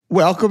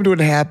Welcome to What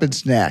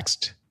Happens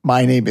Next.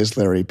 My name is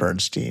Larry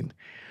Bernstein.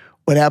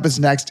 What Happens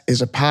Next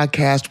is a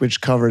podcast which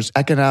covers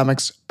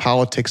economics,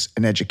 politics,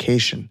 and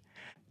education.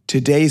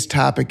 Today's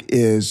topic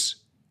is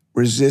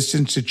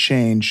resistance to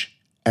change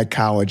at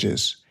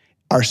colleges.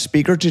 Our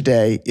speaker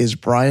today is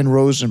Brian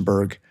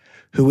Rosenberg,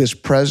 who is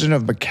president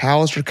of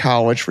Macalester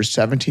College for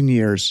 17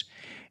 years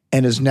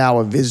and is now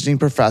a visiting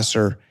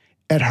professor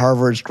at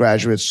Harvard's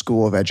Graduate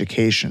School of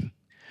Education.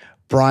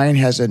 Brian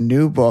has a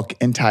new book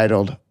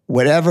entitled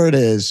Whatever It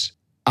Is,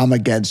 I'm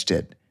Against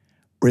It: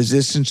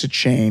 Resistance to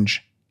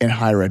Change in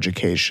Higher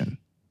Education.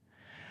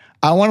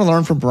 I want to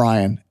learn from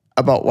Brian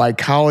about why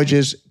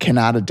colleges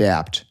cannot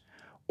adapt,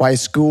 why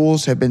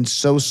schools have been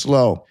so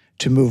slow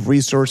to move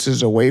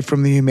resources away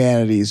from the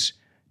humanities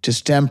to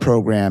STEM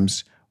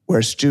programs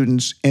where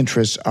students'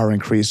 interests are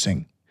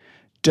increasing.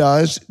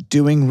 Does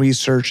doing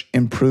research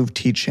improve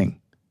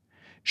teaching?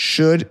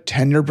 Should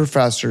tenured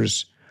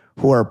professors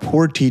who are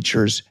poor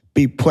teachers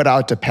be put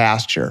out to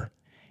pasture?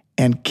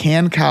 And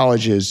can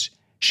colleges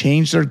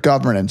change their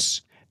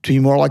governance to be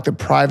more like the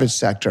private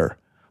sector,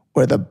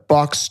 where the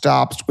buck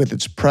stops with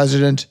its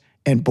president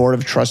and board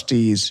of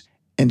trustees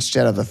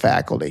instead of the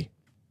faculty?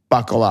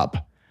 Buckle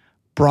up.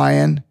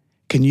 Brian,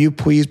 can you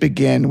please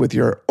begin with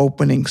your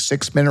opening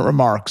 6-minute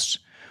remarks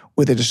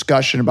with a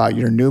discussion about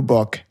your new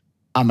book,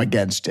 I'm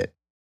Against It?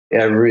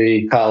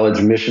 Every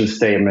college mission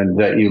statement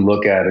that you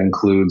look at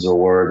includes a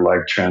word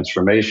like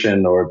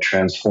transformation or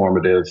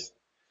transformative.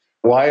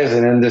 Why is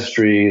an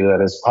industry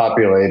that is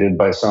populated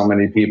by so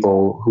many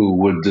people who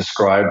would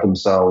describe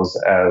themselves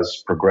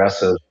as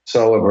progressive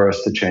so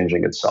averse to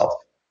changing itself?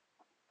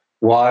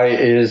 Why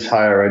is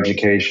higher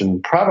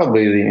education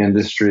probably the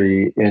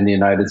industry in the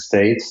United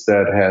States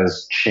that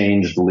has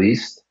changed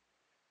least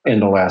in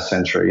the last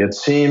century? It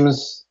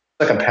seems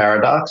like a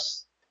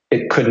paradox.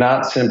 It could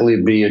not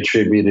simply be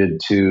attributed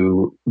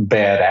to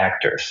bad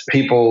actors,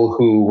 people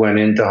who went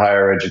into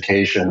higher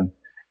education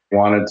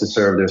wanted to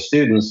serve their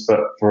students, but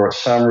for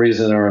some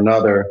reason or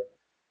another,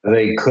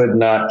 they could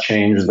not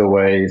change the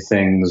way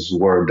things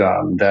were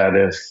done. That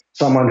if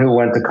someone who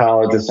went to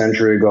college a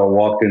century ago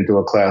walked into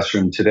a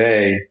classroom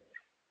today,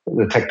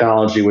 the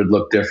technology would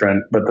look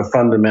different, but the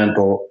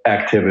fundamental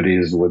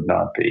activities would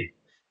not be.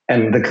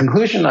 And the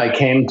conclusion I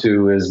came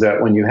to is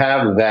that when you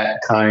have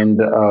that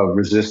kind of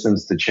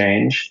resistance to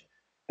change,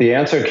 the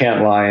answer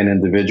can't lie in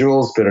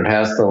individuals, but it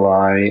has to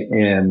lie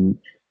in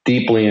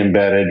deeply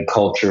embedded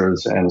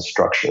cultures and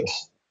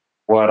structures.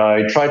 What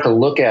I tried to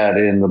look at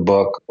in the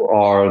book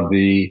are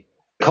the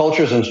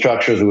cultures and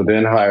structures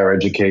within higher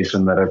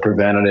education that have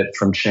prevented it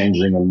from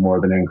changing in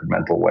more than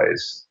incremental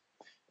ways.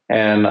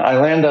 And I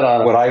landed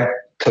on what I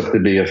took to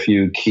be a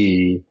few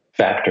key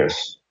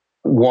factors.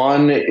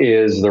 One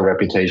is the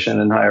reputation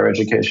in higher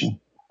education.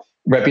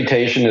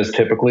 Reputation is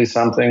typically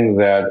something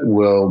that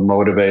will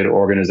motivate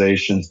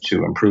organizations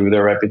to improve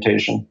their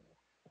reputation.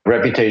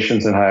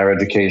 Reputations in higher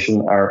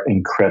education are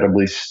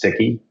incredibly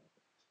sticky.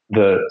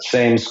 The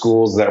same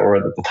schools that were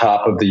at the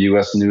top of the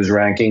US news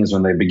rankings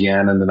when they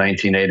began in the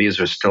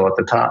 1980s are still at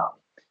the top.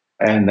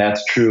 And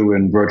that's true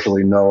in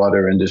virtually no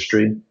other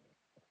industry.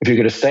 If you're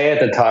going to stay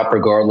at the top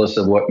regardless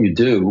of what you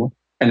do,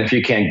 and if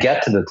you can't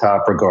get to the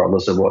top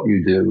regardless of what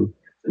you do,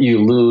 you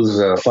lose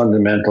a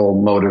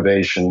fundamental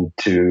motivation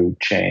to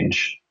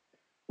change.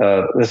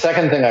 The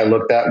second thing I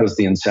looked at was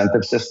the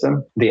incentive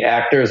system. The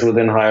actors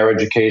within higher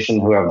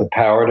education who have the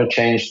power to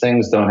change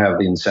things don't have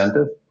the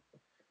incentive.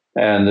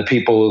 And the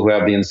people who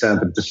have the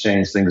incentive to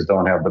change things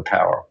don't have the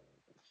power.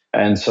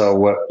 And so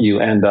what you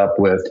end up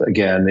with,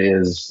 again,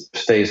 is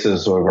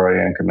stasis or very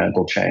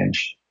incremental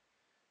change.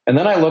 And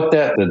then I looked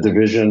at the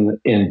division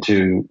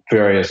into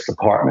various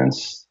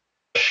departments,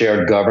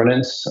 shared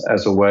governance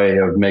as a way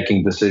of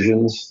making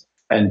decisions,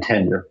 and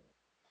tenure.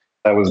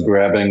 I was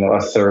grabbing a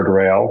third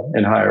rail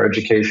in higher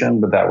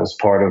education, but that was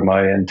part of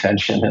my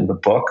intention in the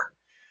book.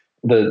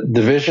 The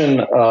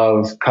division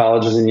of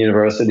colleges and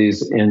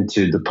universities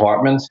into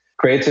departments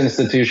creates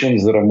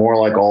institutions that are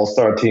more like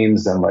all-star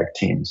teams than like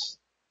teams.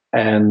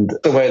 And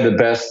the way the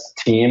best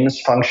teams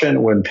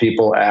function when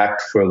people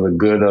act for the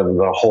good of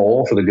the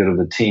whole, for the good of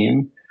the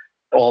team.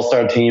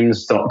 All-star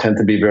teams don't tend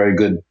to be very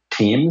good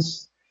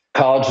teams.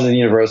 Colleges and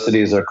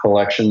universities are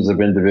collections of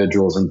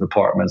individuals and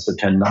departments that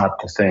tend not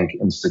to think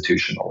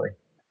institutionally.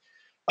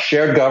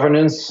 Shared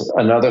governance,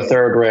 another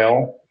third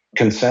rail.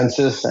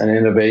 Consensus and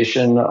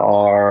innovation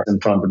are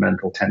in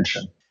fundamental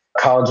tension.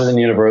 Colleges and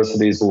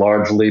universities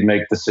largely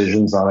make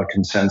decisions on a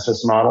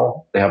consensus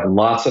model. They have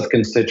lots of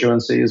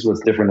constituencies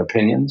with different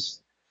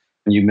opinions.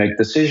 And you make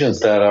decisions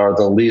that are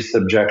the least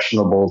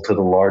objectionable to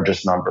the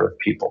largest number of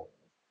people,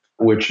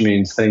 which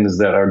means things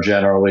that are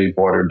generally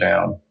watered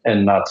down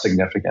and not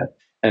significant.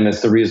 And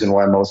it's the reason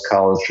why most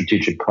college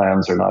strategic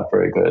plans are not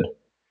very good.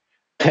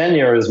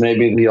 Tenure is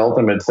maybe the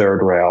ultimate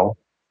third rail.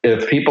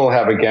 If people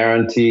have a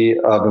guarantee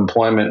of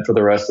employment for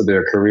the rest of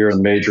their career, a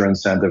major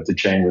incentive to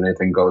change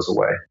anything goes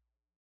away.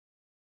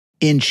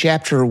 In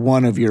chapter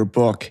 1 of your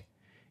book,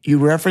 you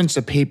reference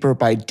a paper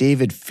by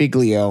David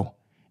Figlio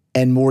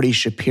and Morty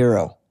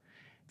Shapiro.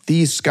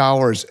 These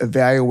scholars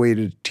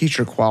evaluated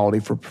teacher quality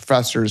for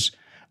professors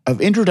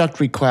of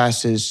introductory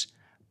classes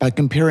by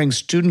comparing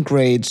student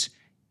grades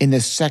in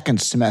the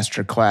second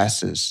semester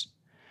classes.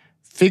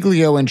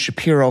 Figlio and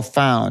Shapiro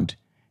found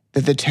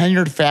that the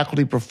tenured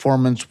faculty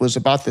performance was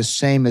about the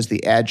same as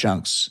the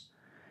adjuncts,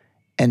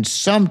 and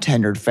some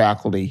tenured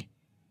faculty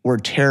were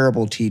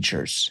terrible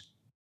teachers.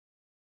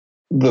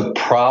 The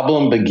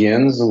problem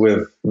begins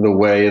with the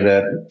way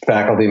that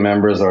faculty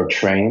members are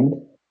trained.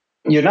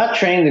 You're not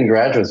trained in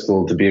graduate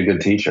school to be a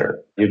good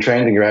teacher. You're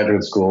trained in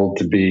graduate school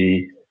to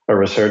be a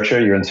researcher.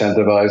 You're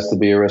incentivized to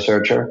be a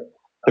researcher.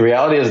 The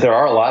reality is there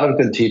are a lot of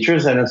good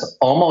teachers, and it's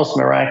almost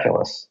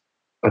miraculous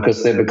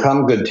because they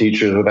become good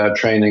teachers without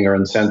training or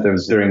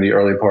incentives during the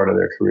early part of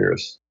their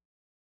careers.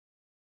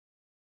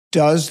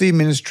 Does the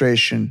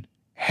administration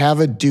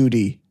have a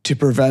duty to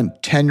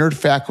prevent tenured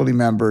faculty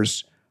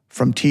members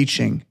from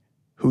teaching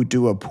who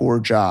do a poor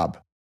job?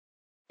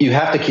 You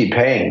have to keep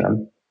paying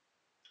them.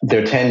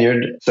 They're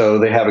tenured, so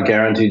they have a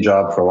guaranteed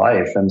job for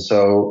life. And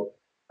so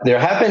there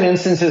have been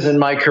instances in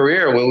my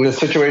career where the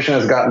situation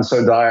has gotten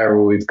so dire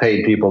where we've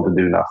paid people to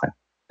do nothing.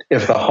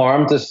 If the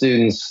harm to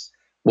students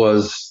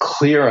was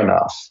clear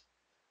enough,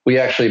 we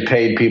actually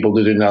paid people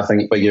to do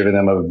nothing by giving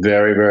them a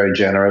very, very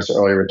generous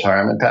early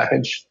retirement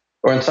package,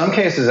 or in some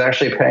cases,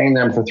 actually paying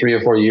them for 3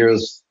 or 4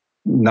 years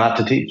not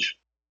to teach.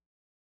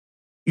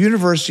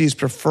 Universities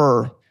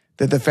prefer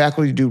that the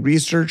faculty do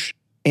research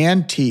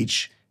and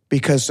teach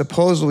because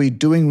supposedly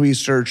doing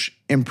research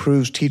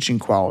improves teaching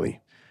quality.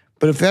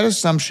 But if that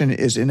assumption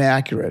is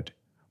inaccurate,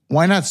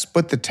 why not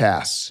split the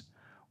tasks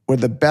where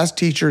the best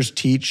teachers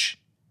teach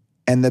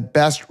and the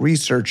best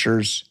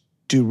researchers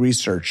do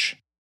research?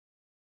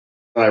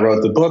 I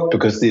wrote the book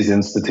because these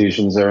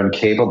institutions are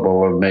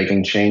incapable of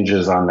making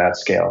changes on that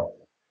scale.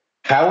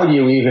 How would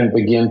you even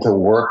begin to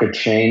work a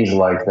change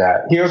like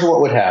that? Here's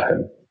what would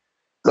happen.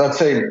 Let's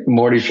say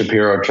Morty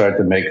Shapiro tried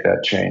to make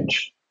that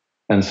change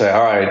and say,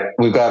 all right,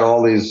 we've got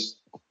all these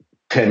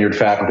tenured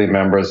faculty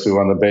members who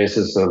on the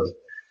basis of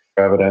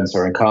evidence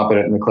are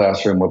incompetent in the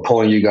classroom. We're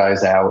pulling you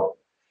guys out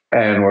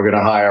and we're going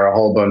to hire a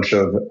whole bunch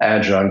of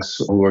adjuncts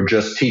who are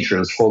just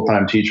teachers,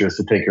 full-time teachers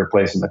to take your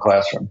place in the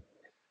classroom.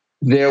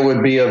 There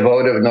would be a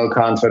vote of no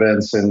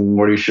confidence in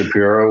Morty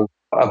Shapiro.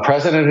 A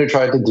president who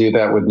tried to do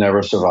that would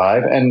never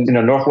survive. And,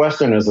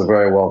 Northwestern is a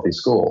very wealthy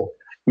school.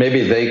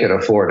 Maybe they could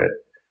afford it.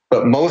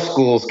 But most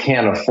schools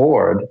can't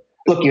afford.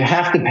 Look, you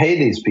have to pay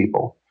these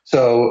people.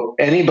 So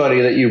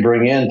anybody that you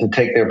bring in to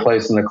take their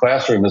place in the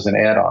classroom is an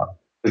add-on.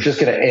 It's just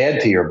going to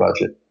add to your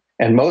budget.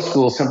 And most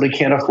schools simply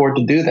can't afford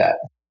to do that.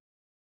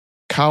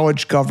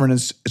 College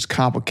governance is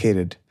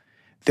complicated.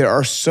 There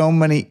are so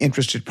many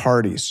interested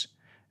parties.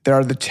 There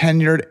are the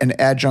tenured and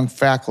adjunct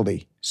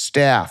faculty,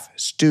 staff,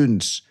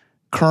 students,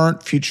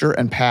 current, future,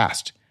 and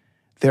past.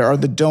 There are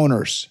the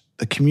donors,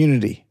 the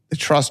community, the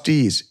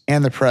trustees,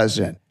 and the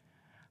president.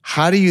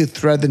 How do you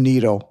thread the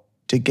needle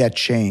to get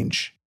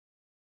change?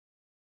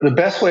 The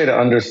best way to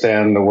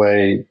understand the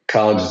way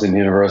colleges and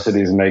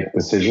universities make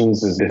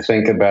decisions is to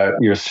think about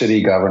your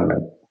city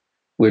government,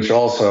 which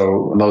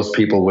also most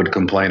people would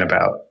complain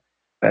about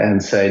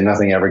and say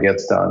nothing ever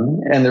gets done.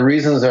 And the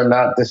reasons are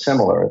not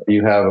dissimilar.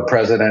 You have a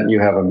president,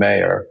 you have a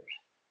mayor,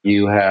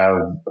 you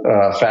have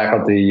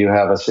faculty, you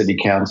have a city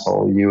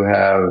council, you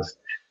have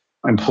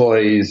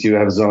employees, you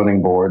have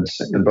zoning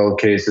boards. In both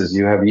cases,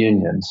 you have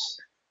unions.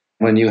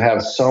 When you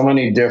have so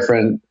many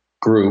different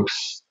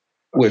groups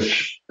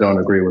which don't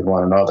agree with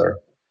one another,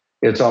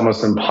 it's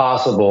almost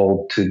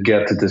impossible to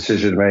get to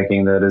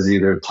decision-making that is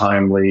either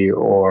timely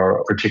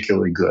or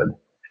particularly good.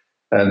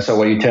 And so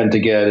what you tend to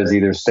get is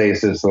either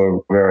stasis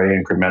or very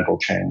incremental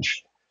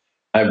change.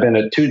 I've been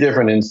at 2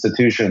 different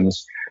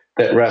institutions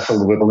that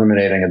wrestled with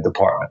eliminating a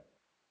department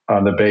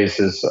on the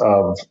basis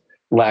of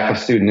lack of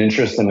student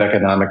interest and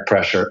economic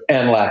pressure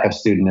and lack of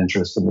student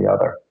interest in the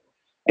other.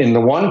 In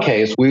the one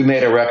case, we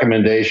made a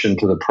recommendation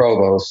to the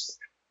provost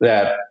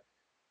that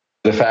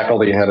the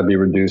faculty had to be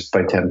reduced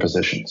by 10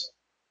 positions.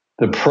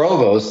 The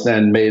provost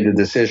then made the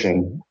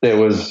decision. There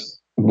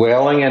was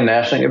wailing and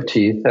gnashing of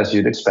teeth, as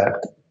you'd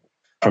expect,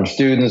 from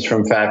students,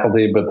 from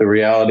faculty, but the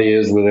reality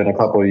is within a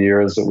couple of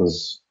years it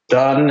was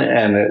done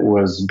and it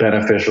was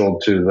beneficial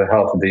to the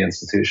health of the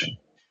institution.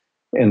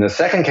 In the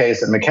second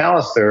case at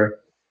Macalester,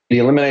 the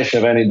elimination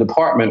of any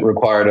department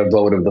required a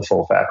vote of the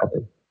full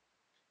faculty.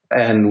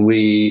 And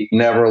we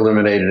never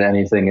eliminated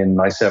anything in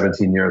my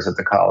 17 years at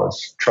the college,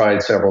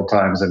 tried several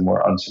times and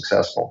were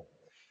unsuccessful.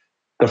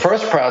 The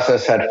first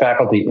process had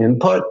faculty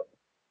input,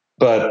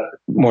 but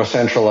more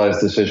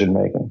centralized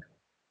decision-making.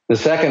 The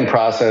second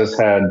process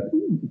had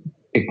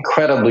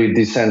incredibly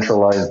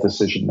decentralized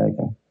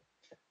decision-making.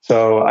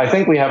 So I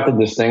think we have to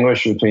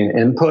distinguish between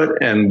input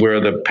and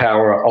where the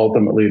power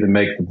ultimately to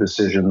make the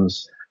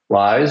decisions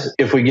lies.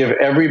 If we give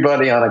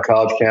everybody on a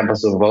college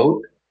campus a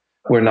vote,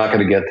 we're not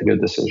going to get to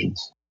good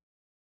decisions.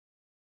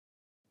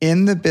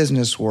 In the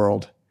business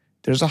world,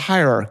 there's a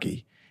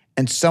hierarchy,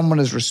 and someone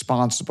is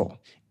responsible.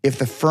 If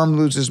the firm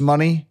loses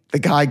money, the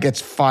guy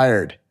gets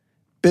fired.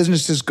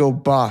 Businesses go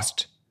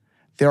bust.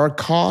 There are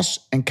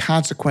costs and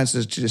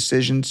consequences to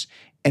decisions,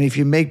 and if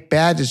you make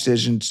bad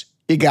decisions,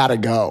 you gotta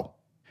go.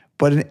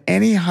 But in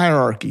any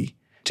hierarchy,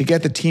 to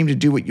get the team to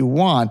do what you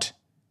want,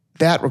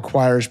 that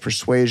requires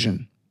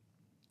persuasion.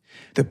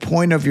 The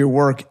point of your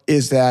work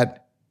is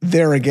that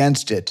they're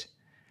against it.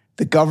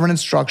 The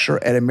governance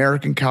structure at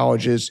American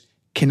colleges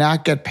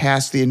cannot get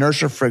past the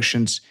inertia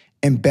frictions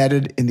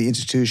embedded in the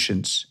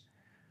institutions.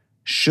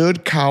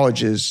 Should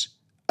colleges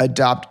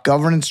adopt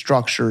governance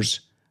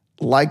structures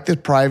like the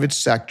private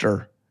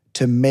sector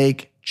to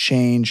make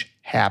change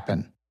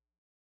happen?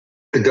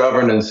 The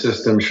governance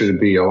system should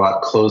be a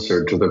lot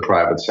closer to the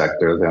private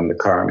sector than the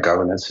current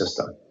governance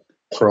system.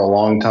 For a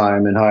long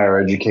time in higher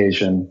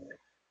education,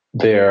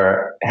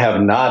 there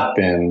have not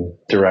been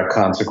direct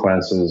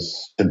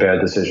consequences to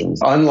bad decisions.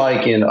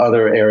 Unlike in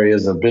other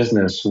areas of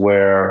business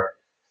where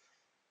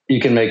you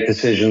can make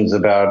decisions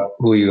about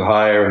who you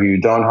hire, who you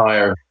don't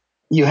hire,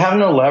 you have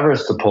no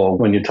levers to pull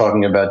when you're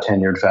talking about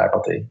tenured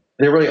faculty.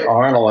 There really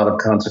aren't a lot of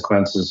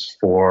consequences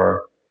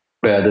for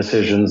bad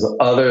decisions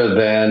other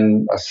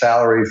than a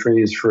salary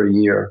freeze for a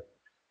year.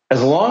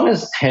 As long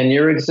as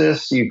tenure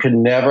exists, you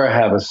can never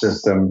have a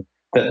system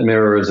that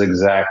mirrors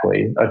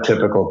exactly a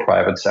typical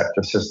private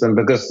sector system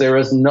because there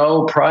is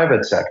no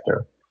private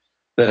sector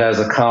that has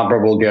a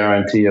comparable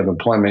guarantee of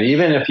employment.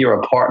 Even if you're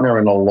a partner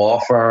in a law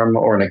firm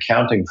or an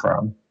accounting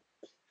firm,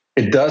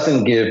 it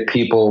doesn't give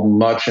people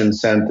much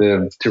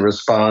incentive to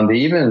respond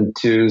even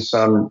to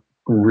some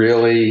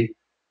really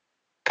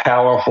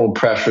powerful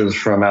pressures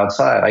from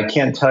outside. I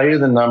can't tell you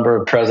the number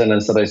of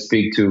presidents that I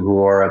speak to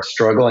who are at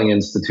struggling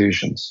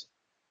institutions.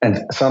 And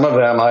some of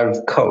them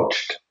I've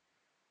coached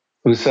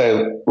who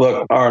say,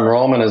 look, our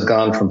enrollment has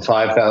gone from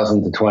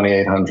 5,000 to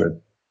 2,800.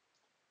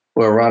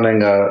 We're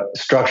running a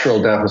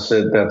structural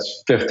deficit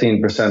that's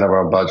 15% of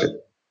our budget.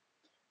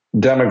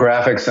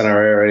 Demographics in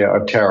our area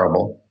are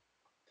terrible.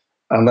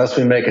 Unless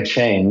we make a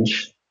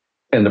change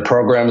in the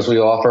programs we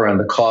offer and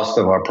the cost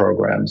of our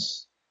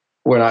programs,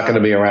 we're not going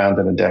to be around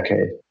in a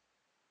decade.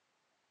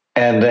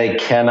 And they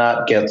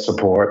cannot get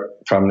support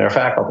from their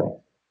faculty.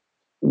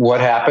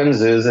 What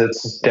happens is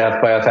it's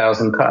death by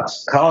 1,000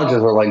 cuts. Colleges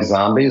are like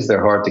zombies.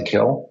 They're hard to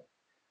kill.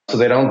 So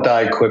they don't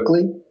die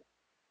quickly.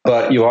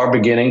 But you are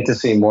beginning to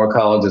see more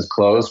colleges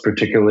close,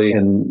 particularly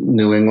in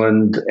New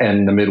England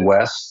and the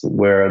Midwest,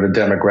 where the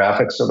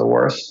demographics are the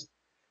worst.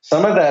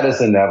 Some of that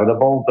is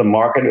inevitable. The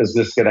market is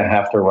just going to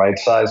have to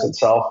right-size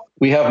itself.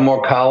 We have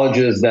more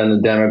colleges than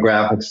the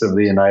demographics of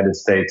the United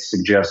States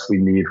suggest we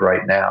need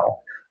right now,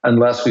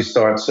 unless we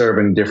start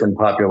serving different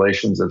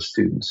populations of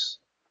students.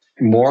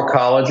 More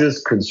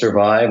colleges could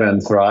survive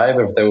and thrive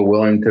if they were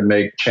willing to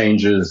make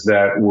changes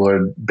that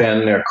would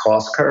bend their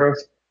cost curve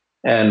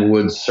and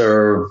would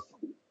serve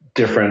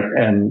different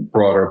and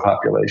broader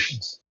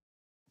populations.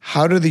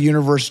 How did the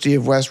University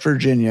of West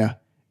Virginia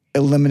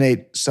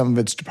eliminate some of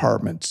its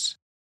departments?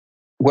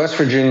 West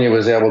Virginia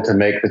was able to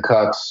make the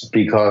cuts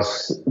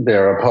because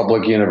they're a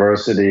public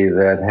university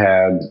that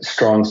had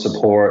strong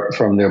support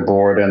from their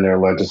board and their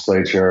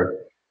legislature,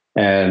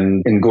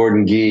 and in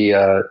Gordon Gee,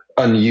 an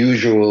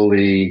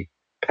unusually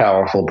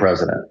powerful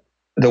president.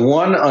 The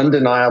one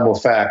undeniable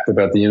fact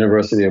about the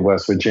University of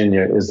West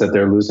Virginia is that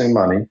they're losing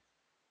money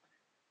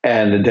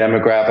and the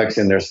demographics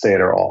in their state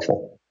are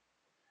awful.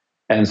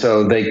 And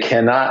so they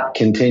cannot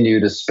continue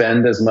to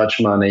spend as much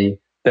money.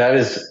 That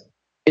is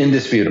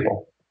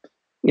indisputable.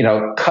 You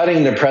know,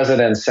 cutting the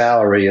president's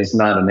salary is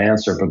not an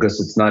answer because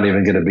it's not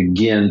even going to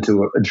begin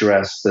to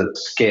address the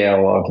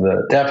scale of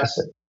the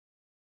deficit.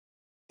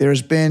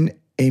 There's been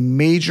a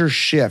major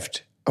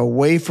shift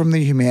away from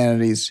the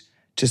humanities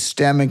to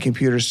STEM and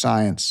computer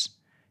science.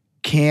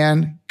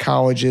 Can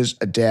colleges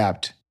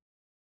adapt?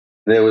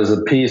 There was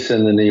a piece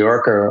in the New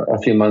Yorker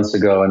a few months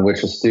ago in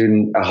which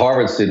a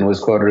Harvard student was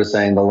quoted as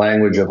saying the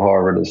language of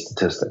Harvard is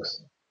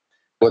statistics.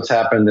 What's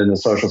happened in the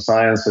social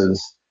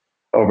sciences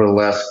over the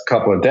last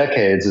couple of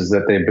decades is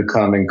that they've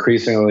become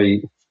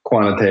increasingly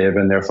quantitative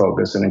in their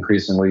focus and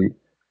increasingly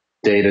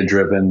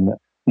data-driven,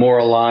 more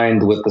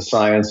aligned with the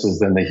sciences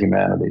than the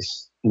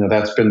humanities. You know,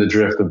 that's been the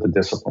drift of the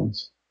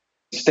disciplines.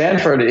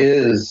 Stanford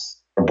is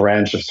a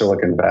branch of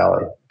Silicon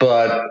Valley,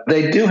 but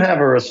they do have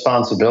a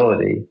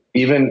responsibility,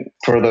 even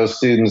for those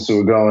students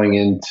who are going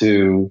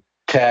into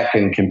tech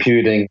and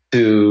computing,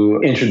 to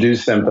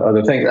introduce them to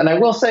other things. And I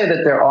will say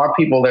that there are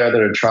people there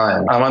that are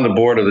trying. I'm on the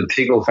board of the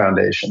Teagle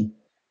Foundation,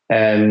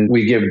 and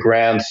we give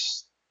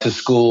grants to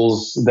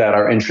schools that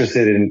are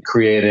interested in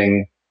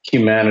creating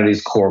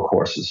humanities core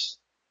courses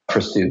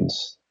for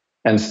students.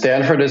 And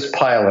Stanford is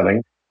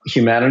piloting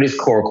humanities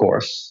core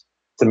course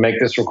to make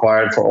this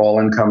required for all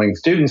incoming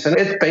students. And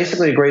it's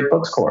basically a great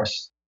books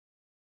course.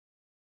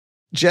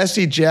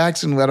 Jesse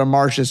Jackson led a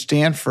march at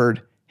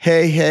Stanford.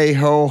 Hey, hey,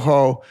 ho,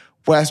 ho,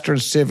 Western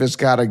Civ has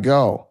got to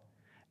go.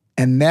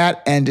 And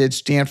that ended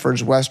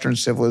Stanford's Western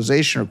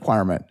civilization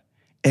requirement.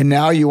 And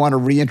now you want to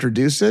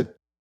reintroduce it?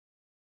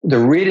 The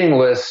reading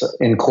lists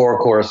in core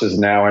courses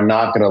now are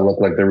not going to look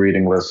like the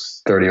reading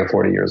lists 30 or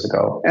 40 years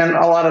ago. And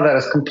a lot of that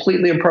is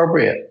completely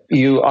appropriate.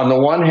 You, on the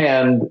one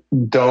hand,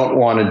 don't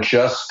want to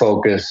just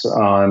focus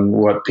on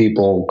what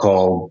people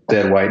call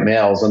dead white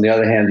males. On the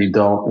other hand, you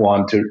don't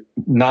want to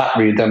not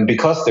read them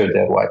because they're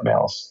dead white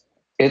males.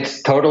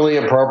 It's totally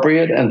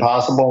appropriate and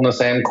possible in the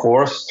same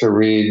course to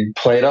read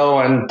Plato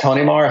and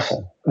Toni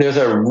Morrison. There's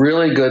a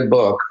really good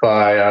book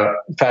by a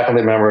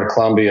faculty member at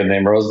Columbia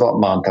named Roosevelt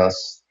Montas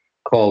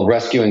called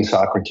Rescuing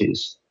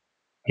Socrates.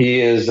 He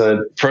is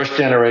a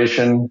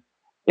first-generation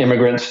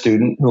immigrant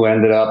student who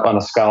ended up on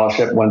a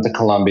scholarship, went to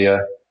Columbia,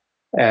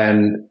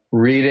 and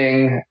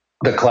reading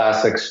the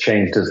classics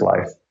changed his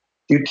life.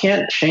 You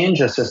can't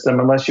change a system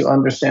unless you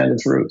understand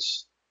its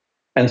roots.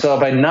 And so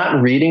by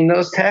not reading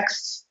those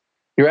texts,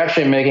 you're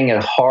actually making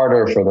it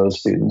harder for those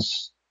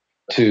students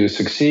to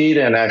succeed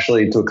and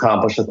actually to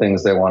accomplish the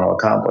things they want to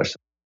accomplish.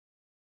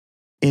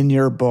 In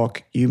your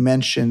book, you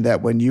mentioned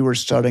that when you were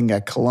studying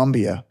at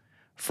Columbia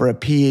for a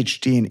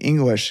PhD in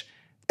English,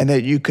 and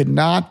that you could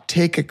not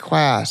take a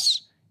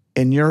class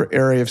in your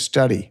area of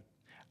study.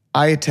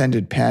 I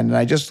attended Penn, and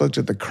I just looked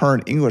at the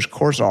current English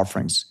course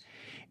offerings,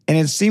 and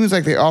it seems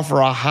like they offer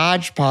a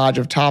hodgepodge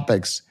of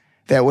topics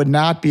that would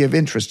not be of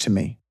interest to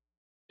me.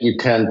 You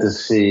tend to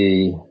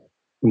see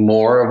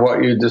more of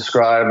what you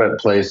describe at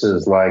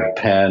places like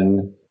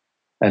Penn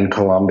and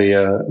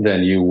Columbia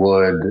than you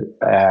would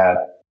at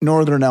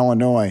Northern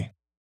Illinois.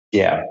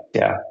 Yeah.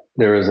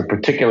 There is a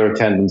particular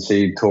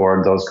tendency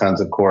toward those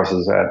kinds of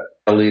courses at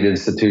elite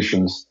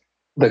institutions.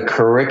 The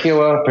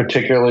curricula,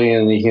 particularly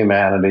in the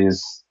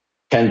humanities,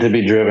 tend to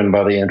be driven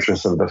by the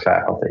interests of the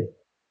faculty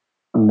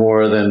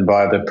more than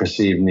by the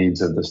perceived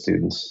needs of the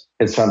students.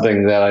 It's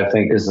something that I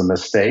think is a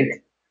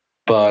mistake,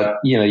 but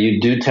you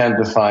do tend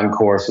to find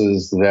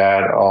courses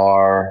that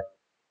are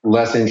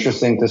less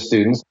interesting to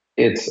students.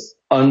 It's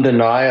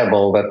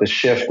undeniable that the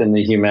shift in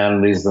the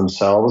humanities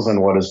themselves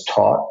and what is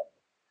taught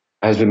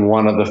has been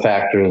one of the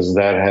factors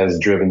that has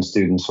driven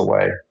students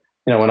away.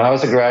 When I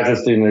was a graduate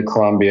student at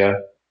Columbia,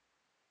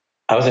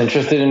 I was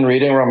interested in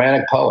reading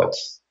Romantic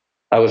poets.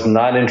 I was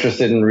not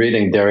interested in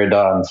reading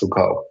Derrida and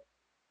Foucault.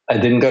 I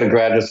didn't go to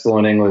graduate school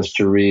in English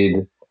to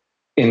read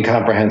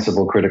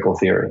incomprehensible critical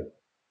theory.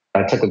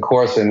 I took a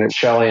course in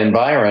Shelley and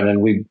Byron,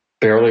 and we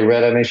barely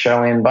read any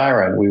Shelley and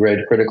Byron. We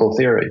read critical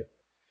theory.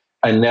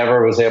 I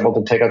never was able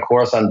to take a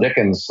course on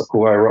Dickens,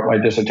 who I wrote my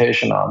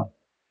dissertation on.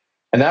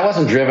 And that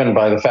wasn't driven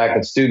by the fact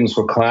that students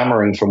were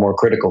clamoring for more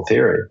critical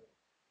theory.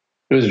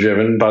 It was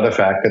driven by the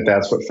fact that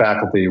that's what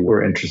faculty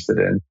were interested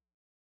in.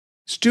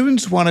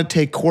 Students want to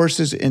take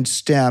courses in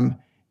STEM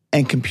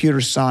and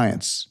computer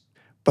science,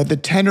 but the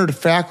tenured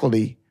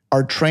faculty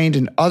are trained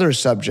in other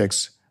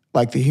subjects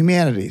like the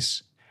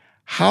humanities.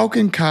 How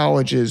can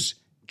colleges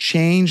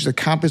change the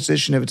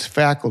composition of its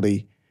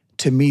faculty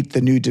to meet the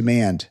new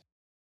demand?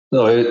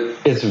 No,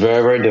 it's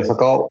very, very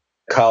difficult.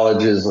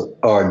 Colleges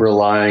are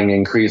relying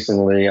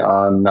increasingly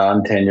on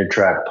non-tenure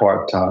track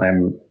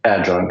part-time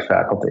adjunct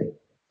faculty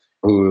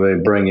who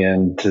they bring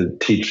in to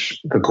teach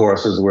the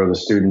courses where the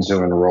students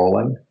are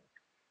enrolling,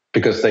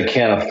 because they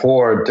can't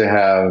afford to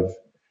have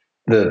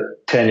the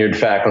tenured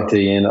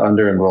faculty in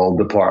under-enrolled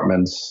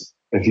departments.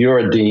 If you're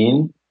a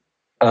dean,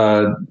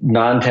 a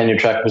non-tenure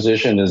track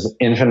position is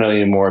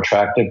infinitely more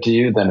attractive to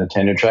you than a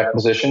tenure track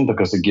position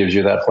because it gives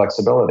you that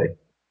flexibility.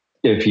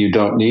 If you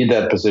don't need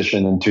that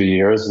position in 2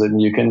 years, then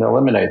you can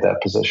eliminate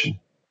that position.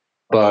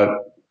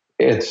 But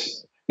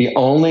it's the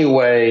only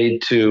way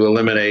to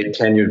eliminate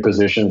tenured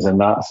positions and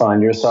not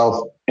find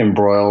yourself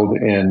embroiled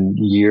in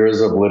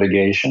years of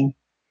litigation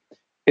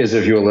is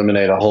if you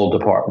eliminate a whole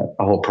department,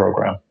 a whole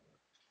program.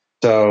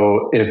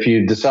 So if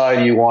you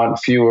decide you want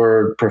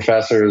fewer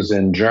professors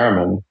in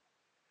German,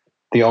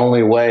 the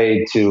only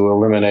way to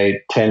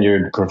eliminate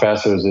tenured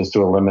professors is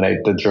to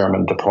eliminate the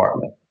German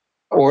department,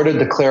 or to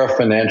declare a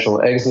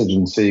financial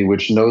exigency,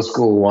 which no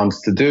school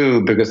wants to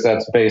do, because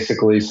that's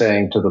basically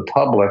saying to the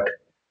public,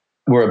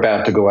 we're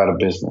about to go out of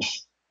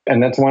business.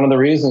 And that's one of the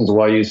reasons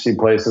why you see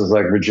places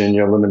like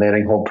Virginia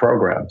eliminating whole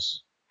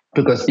programs,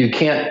 because you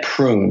can't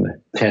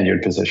prune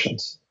tenured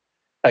positions.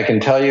 I can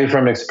tell you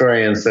from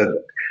experience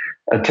that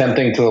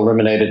attempting to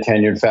eliminate a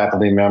tenured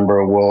faculty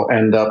member will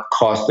end up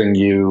costing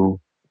you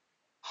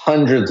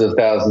hundreds of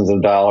thousands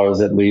of dollars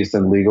at least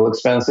in legal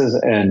expenses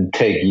and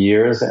take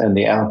years, and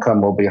the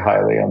outcome will be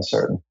highly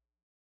uncertain.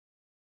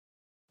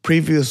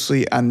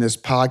 Previously on this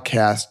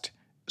podcast,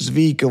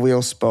 Zvi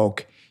Galil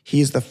spoke. He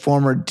is the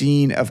former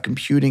dean of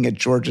computing at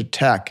Georgia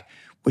Tech,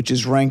 which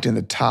is ranked in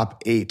the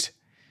top 8.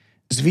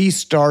 Zvi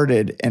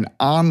started an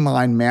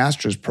online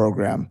master's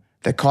program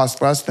that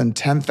costs less than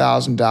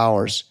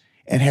 $10,000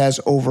 and has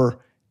over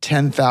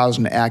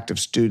 10,000 active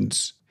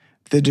students.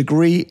 The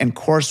degree and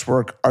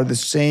coursework are the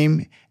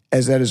same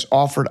as that is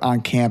offered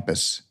on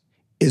campus.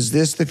 Is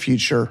this the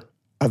future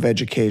of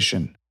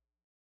education?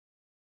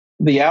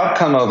 The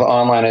outcome of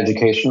online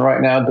education right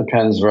now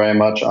depends very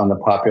much on the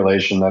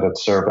population that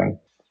it's serving.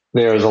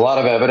 There's a lot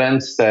of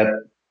evidence that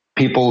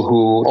people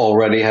who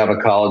already have a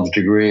college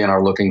degree and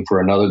are looking for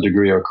another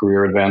degree or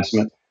career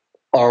advancement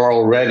are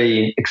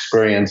already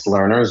experienced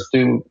learners,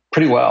 do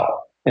pretty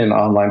well in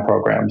online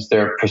programs.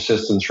 Their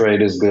persistence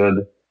rate is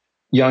good.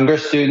 Younger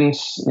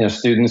students,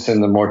 students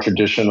in the more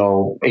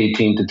traditional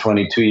 18 to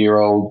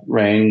 22-year-old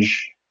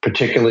range,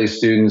 particularly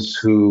students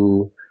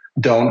who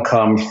don't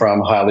come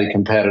from highly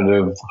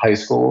competitive high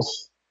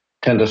schools,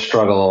 tend to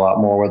struggle a lot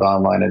more with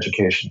online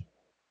education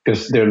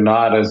because they're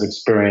not as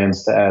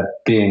experienced at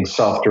being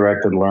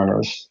self-directed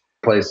learners.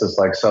 Places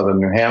like Southern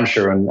New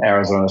Hampshire and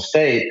Arizona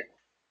State,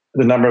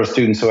 the number of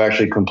students who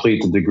actually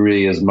complete the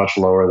degree is much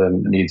lower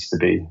than it needs to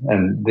be.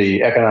 And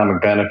the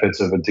economic benefits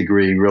of a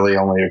degree really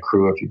only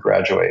accrue if you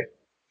graduate.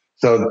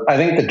 So I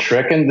think the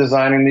trick in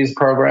designing these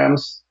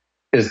programs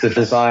is to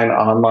design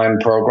online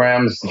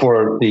programs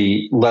for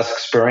the less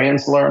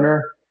experienced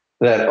learner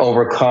that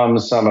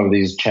overcomes some of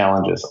these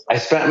challenges. I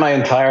spent my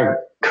entire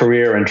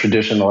career in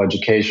traditional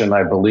education.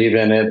 I believe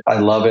in it. I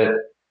love it.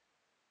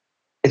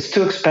 It's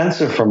too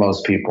expensive for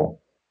most people.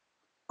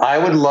 I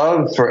would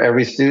love for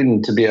every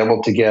student to be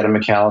able to get a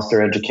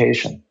Macalester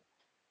education.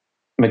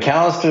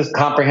 Macalester's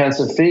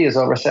comprehensive fee is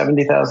over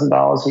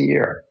 $70,000 a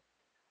year.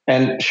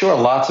 And sure,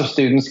 lots of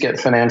students get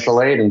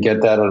financial aid and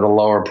get that at a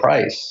lower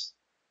price.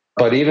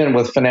 But even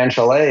with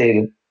financial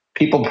aid,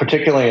 people,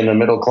 particularly in the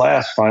middle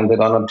class, find it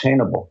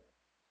unobtainable.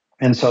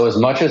 And so as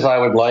much as I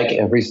would like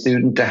every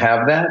student to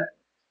have that,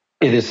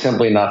 it is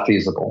simply not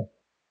feasible.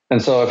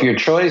 And so if your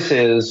choice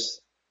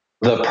is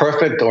the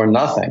perfect or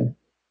nothing,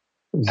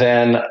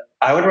 then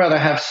I would rather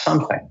have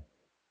something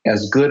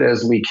as good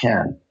as we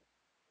can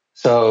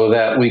so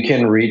that we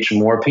can reach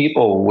more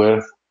people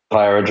with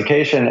higher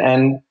education.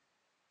 And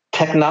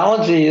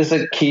technology is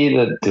a key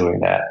to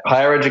doing that.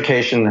 Higher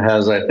education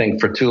has, I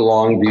think, for too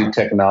long viewed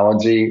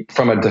technology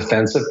from a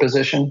defensive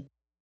position.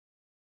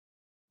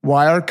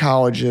 Why are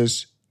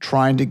colleges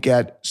trying to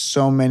get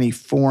so many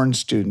foreign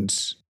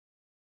students?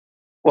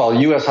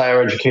 Well, U.S.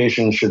 higher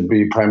education should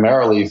be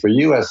primarily for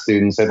U.S.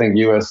 students. I think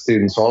U.S.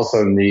 students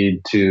also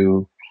need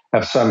to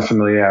have some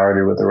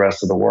familiarity with the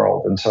rest of the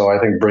world. And so I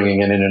think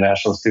bringing in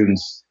international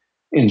students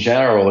in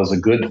general is a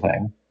good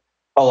thing.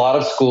 A lot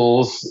of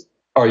schools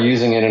are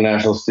using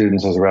international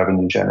students as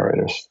revenue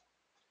generators,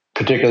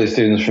 particularly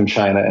students from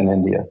China and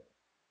India.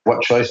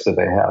 What choice do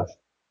they have?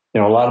 A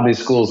lot of these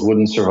schools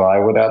wouldn't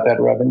survive without that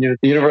revenue.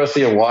 The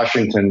University of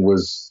Washington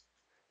was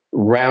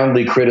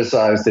roundly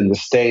criticized in the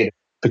state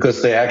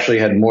because they actually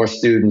had more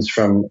students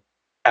from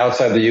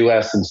outside the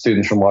U.S. than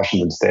students from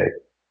Washington State.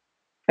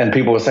 And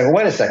people were saying,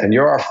 well, wait a second,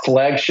 you're our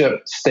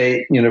flagship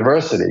state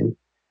university.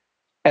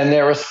 And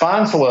their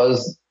response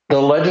was,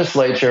 the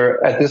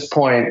legislature at this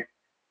point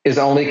is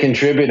only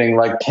contributing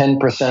like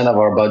 10% of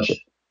our budget.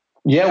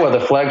 Yeah, we're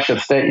the flagship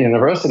state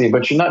university,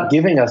 but you're not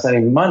giving us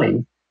any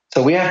money.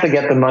 So we have to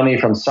get the money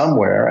from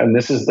somewhere, and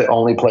this is the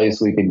only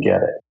place we can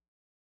get it.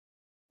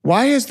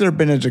 Why has there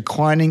been a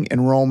declining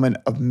enrollment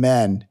of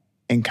men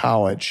in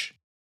college?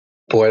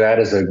 Boy, that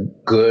is a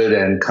good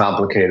and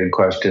complicated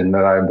question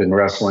that I've been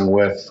wrestling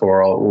with for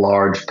a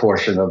large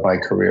portion of my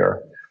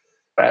career.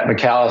 At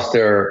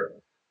Macalester,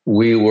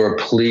 we were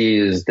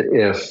pleased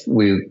if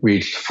we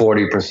reached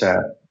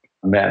 40%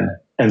 men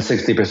and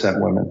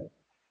 60% women.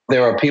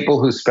 There are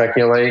people who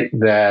speculate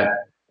that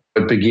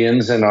it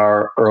begins in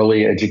our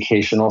early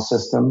educational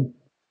system,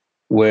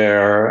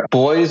 where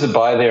boys,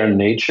 by their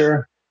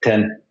nature,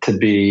 tend to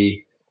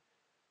be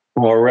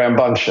more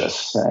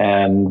rambunctious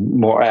and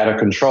more out of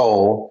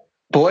control.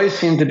 Boys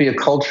seem to be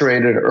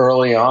acculturated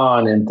early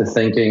on into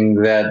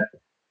thinking that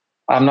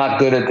I'm not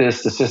good at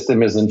this, the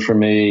system isn't for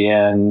me,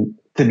 and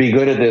to be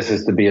good at this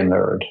is to be a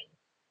nerd.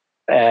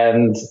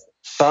 And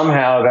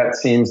somehow that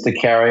seems to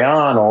carry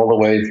on all the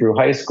way through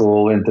high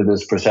school into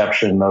this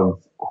perception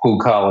of who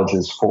college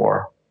is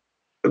for.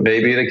 It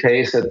may be the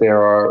case that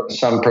there are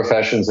some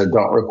professions that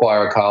don't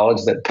require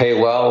college that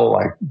pay well,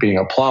 like being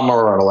a plumber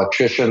or an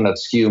electrician, that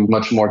skew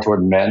much more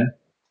toward men.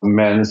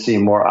 Men see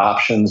more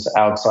options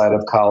outside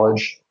of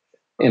college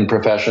in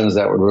professions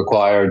that would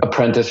require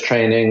apprentice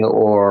training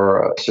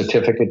or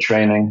certificate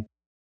training.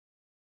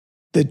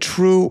 The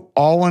true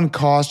all-in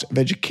cost of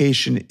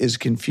education is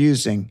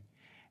confusing,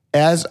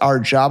 as are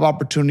job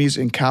opportunities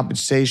and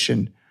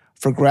compensation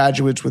for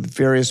graduates with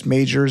various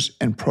majors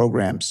and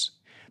programs.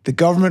 The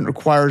government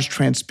requires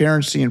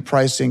transparency in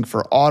pricing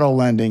for auto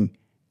lending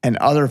and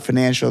other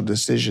financial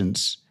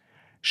decisions.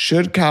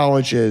 Should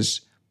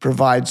colleges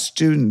provide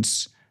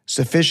students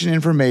sufficient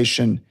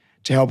information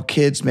to help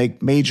kids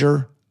make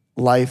major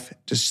life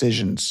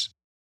decisions?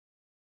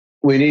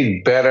 We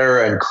need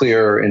better and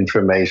clearer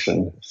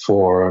information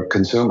for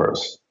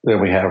consumers than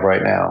we have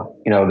right now.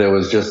 There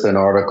was just an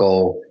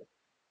article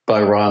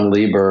by Ron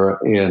Lieber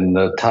in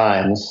the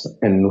Times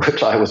in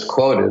which I was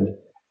quoted,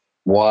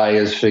 why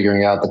is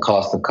figuring out the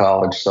cost of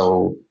college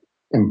so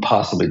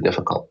impossibly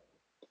difficult?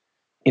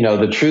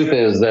 The truth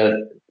is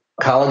that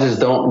colleges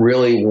don't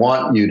really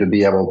want you to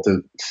be able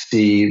to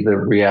see the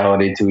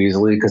reality too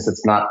easily because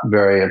it's not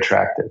very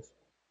attractive.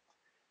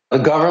 The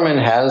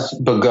government has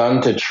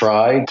begun to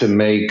try to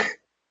make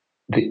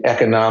the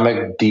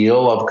economic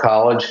deal of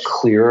college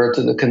clearer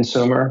to the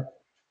consumer.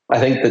 I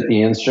think that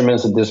the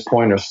instruments at this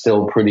point are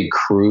still pretty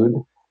crude.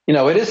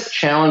 It is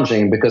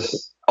challenging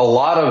because a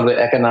lot of the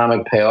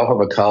economic payoff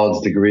of a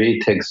college degree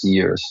takes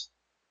years.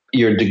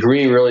 Your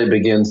degree really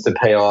begins to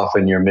pay off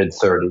in your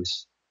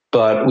mid-30s.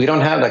 But we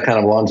don't have that kind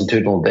of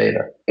longitudinal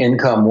data.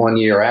 Income 1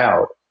 year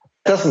out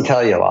doesn't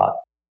tell you a lot.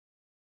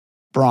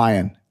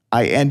 Brian,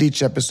 I end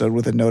each episode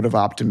with a note of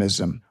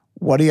optimism.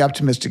 What are you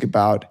optimistic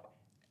about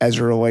as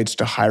it relates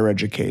to higher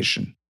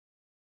education?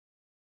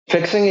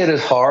 Fixing it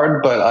is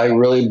hard, but I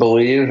really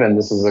believe, and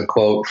this is a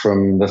quote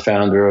from the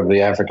founder of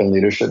the African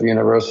Leadership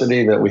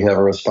University, that we have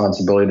a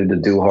responsibility to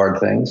do hard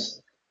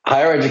things.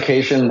 Higher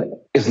education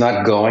is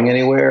not going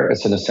anywhere.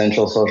 It's an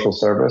essential social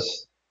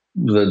service.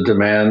 The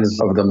demands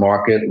of the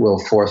market will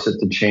force it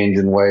to change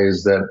in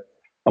ways that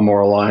are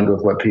more aligned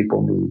with what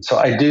people need. So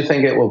I do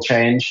think it will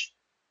change.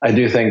 I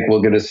do think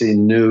we're going to see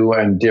new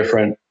and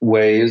different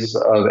ways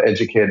of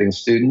educating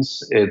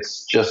students.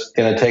 It's just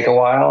going to take a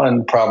while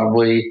and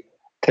probably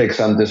take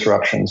some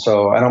disruption.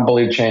 So I don't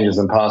believe change is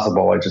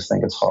impossible. I just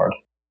think it's hard.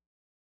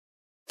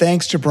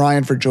 Thanks to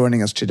Brian for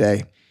joining us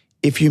today.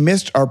 If you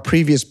missed our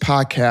previous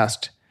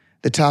podcast,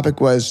 the topic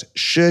was,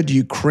 should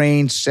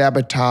Ukraine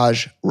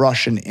sabotage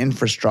Russian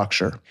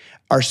infrastructure?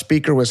 Our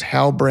speaker was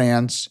Hal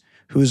Brands,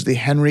 who's the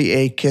Henry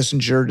A.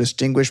 Kissinger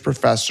Distinguished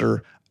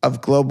Professor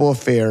of Global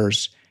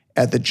Affairs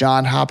at the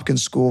Johns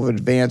Hopkins School of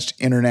Advanced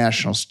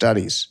International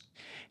Studies.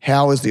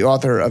 Hal is the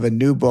author of a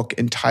new book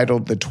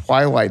entitled The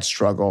Twilight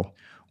Struggle: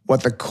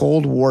 What the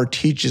Cold War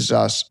Teaches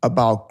Us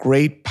About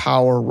Great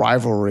Power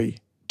Rivalry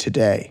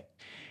Today.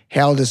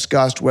 Hal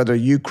discussed whether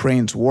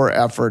Ukraine's war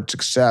effort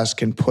success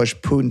can push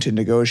Putin to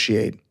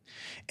negotiate,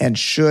 and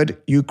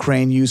should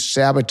Ukraine use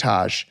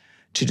sabotage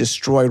to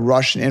destroy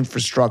Russian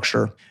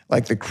infrastructure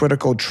like the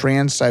critical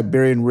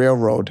Trans-Siberian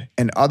Railroad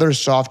and other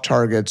soft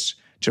targets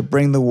to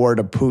bring the war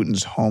to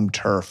Putin's home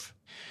turf.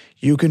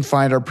 You can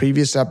find our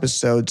previous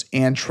episodes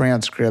and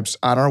transcripts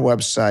on our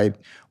website,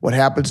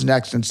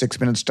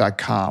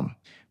 whathappensnextin6minutes.com.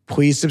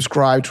 Please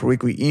subscribe to our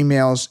weekly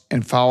emails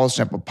and follow us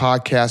on Apple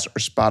Podcasts or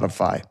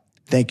Spotify.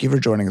 Thank you for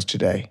joining us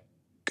today.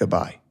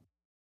 Goodbye.